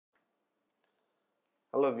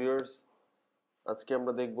Hello viewers, আজকে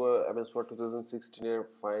আমরা দেখব এমএস ওয়ার্ড 2016 এর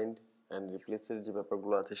ফাইন্ড অ্যান্ড রিপ্লেস এর যে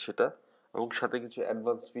ব্যাপারগুলো আছে সেটা এবং সাথে কিছু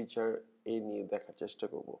অ্যাডভান্স ফিচার নিয়ে দেখার চেষ্টা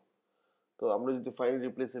করব। তো আমরা যদি ফাইন্ড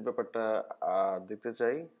রিপ্লেস এর ব্যাপারটা দেখতে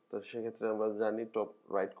চাই, তো সেক্ষেত্রে আমরা জানি টপ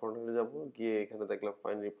রাইট কর্নারে যাব, গিয়ে এখানে দেখলাম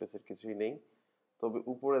ফাইন্ড রিপ্লেস এর কিছুই নেই। তবে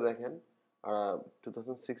উপরে দেখেন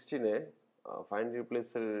 2016 ফাইন্ড রিপ্লেস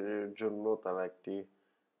এর জন্য তারা একটি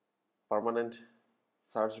পার্মানেন্ট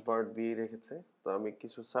সার্চ বার দিয়ে রেখেছে। তো আমি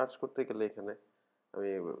কিছু সার্চ করতে গেলে এখানে আমি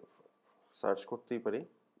সার্চ করতেই পারি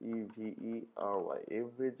EVERY,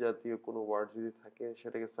 এভরি জাতীয় কোনো ওয়ার্ড যদি থাকে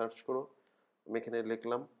সেটাকে সার্চ করো। আমি এখানে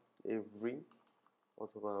লিখলাম এভরি,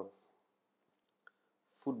 অথবা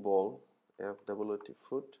ফুটবল, FWT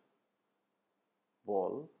ফুট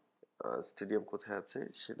বল, স্টেডিয়াম কোথায় আছে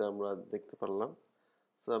সেটা আমরা দেখতে পারলাম।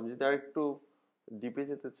 সো আমি যদি আরেকটু ডিপে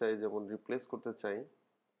যেতে চাই, যেমন রিপ্লেস করতে চাই,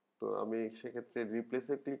 তো আমি সেক্ষেত্রে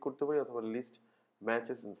রিপ্লেসে ক্লিক করতে পারি, অথবা list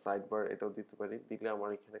matches in side bar এটাও দিতে পারি। দিলে আমার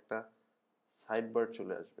এখানে একটা সাইড বার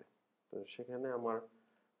চলে আসবে। তো সেখানে আমার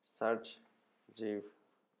সার্চ যে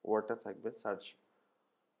ওয়ার্ডটা থাকবে, সার্চ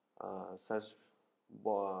সার্চ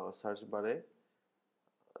সার্চ বারে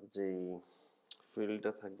যেই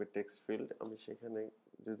ফিল্ডটা থাকবে, টেক্সট ফিল্ড, আমি সেখানে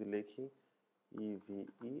যদি লিখি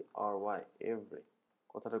EVERY, এভরি,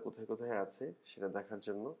 কথাটা কোথায় কোথায় আছে সেটা দেখার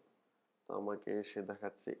জন্য। তো আমাকে সে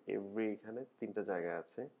দেখাচ্ছে এভরি এখানে তিনটা জায়গায়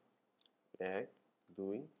আছে, 1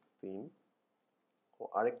 2 3, ও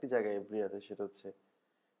আরেকটি জায়গায় এভরি আছে, সেটা হচ্ছে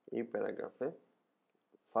এই প্যারাগ্রাফে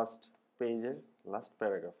ফার্স্ট পেজের লাস্ট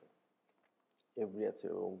প্যারাগ্রাফে এভরি আছে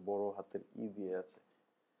এবং বড় হাতের দিয়ে আছে।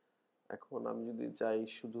 এখন আমি যদি চাই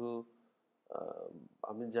শুধু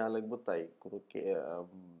আমি যা লিখবো তাই, কোনো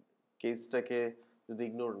কেসটাকে যদি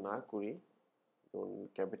ইগনোর না করি, যেমন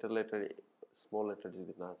ক্যাপিটাল লেটার স্মল লেটার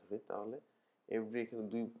যদি না ধরি, তাহলে এভরি এখানে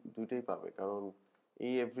দুইটাই পাবে, কারণ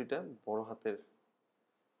এই এভরিটা বড় হাতের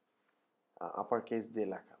আপার কেস দিয়ে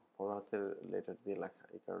লেখা, বড় হাতের লেটার দিয়ে লেখা,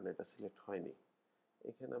 এই কারণে এটা সিলেক্ট হয়নি।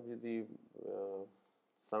 এখানে আমি যদি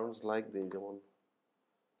সাউন্ডস লাইক দিই, যেমন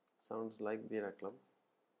সাউন্ডস লাইক দিয়ে রাখলাম,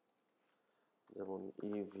 যেমন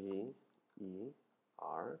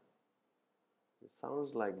EVER,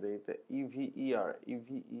 সাউন্ডস লাইক দিই,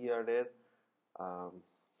 ইভিইআর এর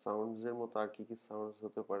সাউন্ডস এর মতো আর কি কি সাউন্ডস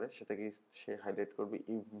হতে পারে সেটাকে সে হাইলাইট করবে।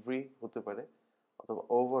 এভরি হতে পারে, অথবা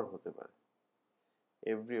ওভার হতে পারে।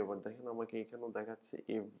 এভরি ওভার, দেখেন আমাকে এখানেও দেখাচ্ছে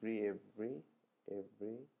এভরি এভরি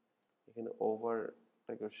এভরি, এখানে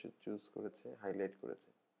ওভারটাকে সে চুজ করেছে, হাইলাইট করেছে।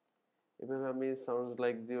 এভাবে আমি সাউন্ডস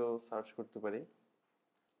লাইক দিয়েও সার্চ করতে পারি।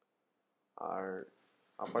 আর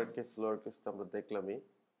আপার কেস লোয়ার কেস তো আমরা দেখলামই।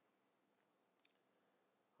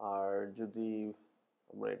 আর যদি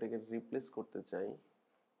আমরা এটাকে রিপ্লেস করতে চাই,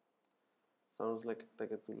 সাউন্ডস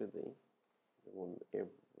লাইকটাকে তুলে দেই, যেমন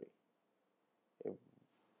এভরি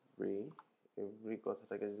এভরি এভরি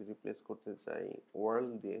কথাটাকে যদি রিপ্লেস করতে চাই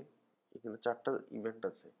ওয়ার্ল্ড দিয়ে, এখানে চারটা ইভেন্ট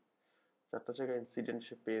আছে, চারটা জায়গায় ইনসিডেন্ট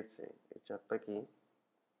সে পেয়েছে, এই চারটা কি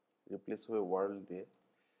রিপ্লেস হবে ওয়ার্ল্ড দিয়ে।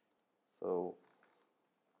 সো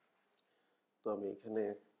তো আমি এখানে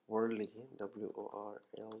ওয়ার্ল্ড লিখি,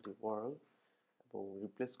 WORLD ওয়ার্ল্ড, এবং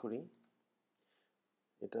রিপ্লেস করি,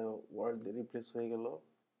 এটা ওয়ার্ল্ড দিয়ে রিপ্লেস হয়ে গেল।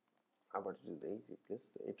 আবার যদি দেই রিপ্লেস,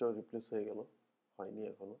 এটাও রিপ্লেস হয়ে গেল, হয়নি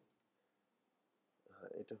এখনো।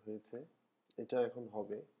 হ্যাঁ, এটা হয়েছে, এটা এখন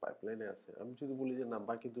হবে, পাইপলাইনে আছে। আমি যদি বলি যে না,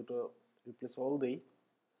 বাকি দুটো রিপ্লেস অল দেই,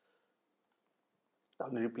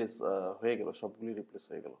 তাহলে রিপ্লেস হয়ে গেল, সবগুলি রিপ্লেস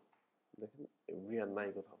হয়ে গেল। দেখেন এভরি আর নাই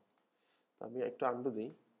কোথাও। তো আমি একটু আন্ডু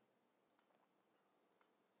দিই,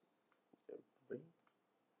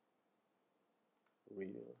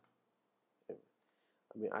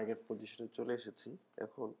 আমি আগের পজিশনে চলে এসেছি।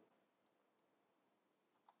 এখন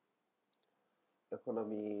এখন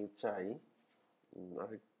আমি চাই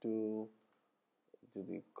আরেকটু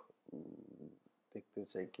যদি দেখতে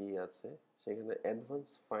চাই কি আছে, সেখানে অ্যাডভান্স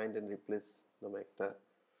ফাইন্ড অ্যান্ড রিপ্লেস নামে একটা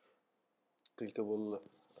ক্লিকেবল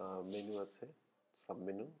মেনু আছে, সাব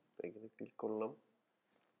মেনু। তো এখানে ক্লিক করলাম,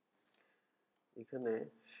 এখানে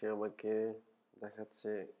সে আমাকে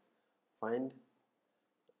দেখাচ্ছে ফাইন্ড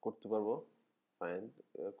করতে পারবো। ফাইন্ড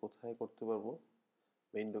কোথায় করতে পারবো,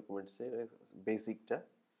 মেইন ডকুমেন্টসে বেসিকটা।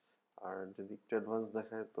 আর যদি একটু অ্যাডভান্স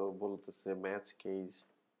দেখায় তো বলতেছে match case,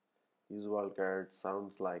 usual card,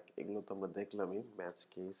 sounds like, এগুলো তো আমরা দেখলামই, ম্যাচ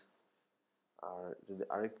কেস। আর যদি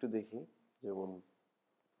আরেকটু দেখি, যেমন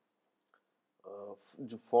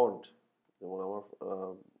ফন্ট, যেমন আমার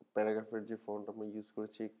প্যারাগ্রাফের যে ফন্ট আমি ইউজ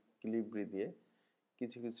করেছি ক্লিব্রি দিয়ে,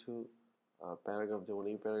 কিছু কিছু প্যারাগ্রাফ, যেমন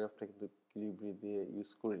এই প্যারাগ্রাফটা কিন্তু ক্লিব্রি দিয়ে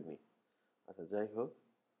ইউজ করিনি। আচ্ছা যাই হোক,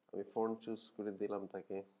 আমি ফন্ট চুজ করে দিলাম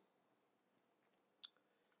তাকে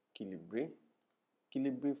ক্লিব্রি।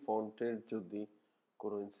 ক্লিব্রি ফন্টের যদি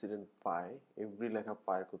কোনো ইনসিডেন্ট পায়, এভরি লেখা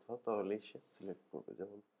পায় কোথাও, তাহলে সে সিলেক্ট করবে।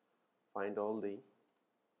 যেমন ফাইন্ড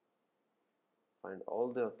অল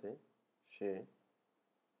দেওয়াতে সে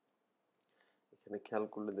এখানে খেয়াল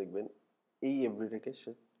করলে দেখবেন এই এভরিটাকে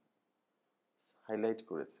সে হাইলাইট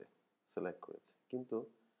করেছে, সিলেক্ট করেছে। কিন্তু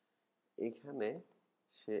এখানে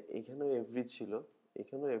এখানেও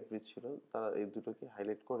এভরি ছিল, তারা এই দুটোকে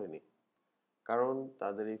হাইলাইট করেনি, কারণ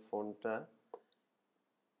তাদের এই ফন্টটা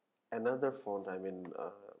অ্যানাদার ফন্ট,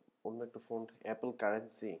 অন্য একটা ফন্ট, অ্যাপল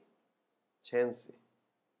কারেন্সি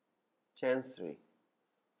চ্যান্সরি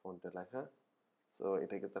ফন্টে লেখা। সো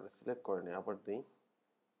এটাকে তারা সিলেক্ট করেনি। আবার দিই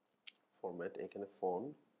ফরম্যাট, এখানে ফন্ট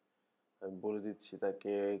আমি বলে দিচ্ছি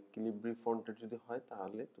তাকে ক্যালিব্রি ফন্টের যদি হয়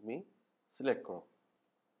তাহলে তুমি সিলেক্ট করো।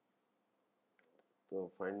 তো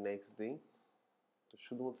ফাইন্ড নেক্সট দিই। তো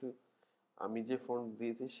শুধুমাত্র আমি যে ফন্ট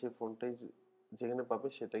দিয়েছি সে ফন্টটাই যেখানে পাবে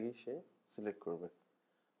সেটাকেই সে সিলেক্ট করবে।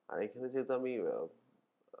 আর এখানে যেহেতু আমি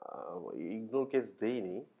ইগনোর কেস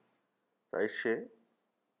দেইনি, তাই সে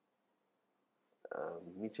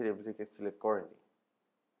নিচের এভরিথিংকে সিলেক্ট করেনি।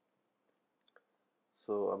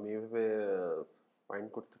 সো আমি এভাবে ফাইন্ড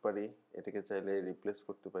করতে পারি, এটাকে চাইলে রিপ্লেস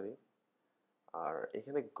করতে পারি। আর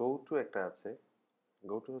এখানে গো টু একটা আছে।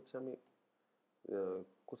 গো টু হচ্ছে আমি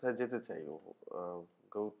কোথায় যেতে চাই।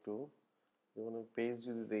 গো টু, যেমন পেজ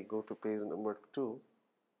যদি দিই গো টু পেজ নাম্বার 2,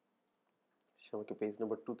 সে আমাকে পেজ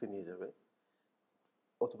নাম্বার 2-তে নিয়ে যাবে।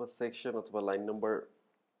 অথবা সেকশন অথবা লাইন নাম্বার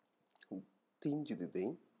 3 যদি দিই,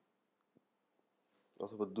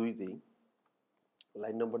 অথবা 2 দিই,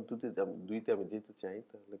 লাইন নাম্বার 2-তে আমি যেতে চাই,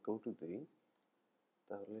 তাহলে গো টু দিই,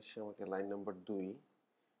 তাহলে সে আমাকে লাইন নাম্বার 2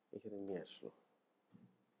 এখানে নিয়ে আসলো।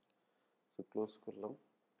 তো ক্লোজ করলাম।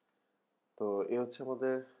 তো এ হচ্ছে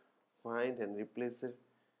আমাদের ফাইন্ড অ্যান্ড রিপ্লেসের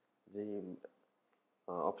যে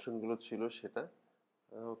অপশনগুলো ছিল সেটা।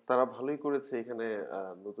 তারা ভালোই করেছে, এখানে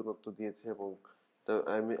নতুনত্ব দিয়েছে, এবং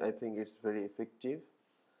I think it's very effective.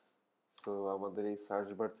 So আমাদের এই সার্চ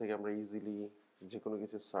বার থেকে আমরা ইজিলি যে কোনো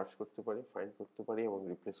কিছু সার্চ করতে পারি, ফাইন্ড করতে পারি এবং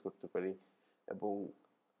রিপ্লেস করতে পারি। এবং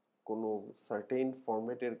কোনো সার্টেইন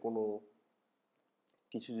ফরম্যাটের কোনো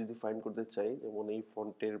কিছু যদি ফাইন্ড করতে চাই, যেমন এই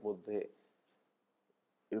ফন্টের মধ্যে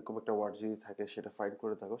এরকম একটা ওয়ার্ড যদি থাকে, সেটা ফাইন্ড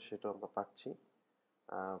করে থাকো, সেটা আমরা পাচ্ছি।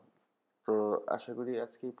 তো আশা করি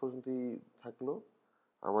আজকে এই পর্যন্তই থাকলো।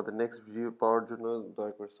 আমাদের নেক্সট ভিডিও পাওয়ার জন্য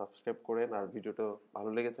দয়া করে সাবস্ক্রাইব করেন, আর ভিডিওটা ভালো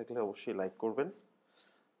লেগে থাকলে অবশ্যই লাইক করবেন।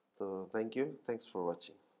 তো thank you, thanks for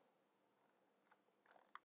watching.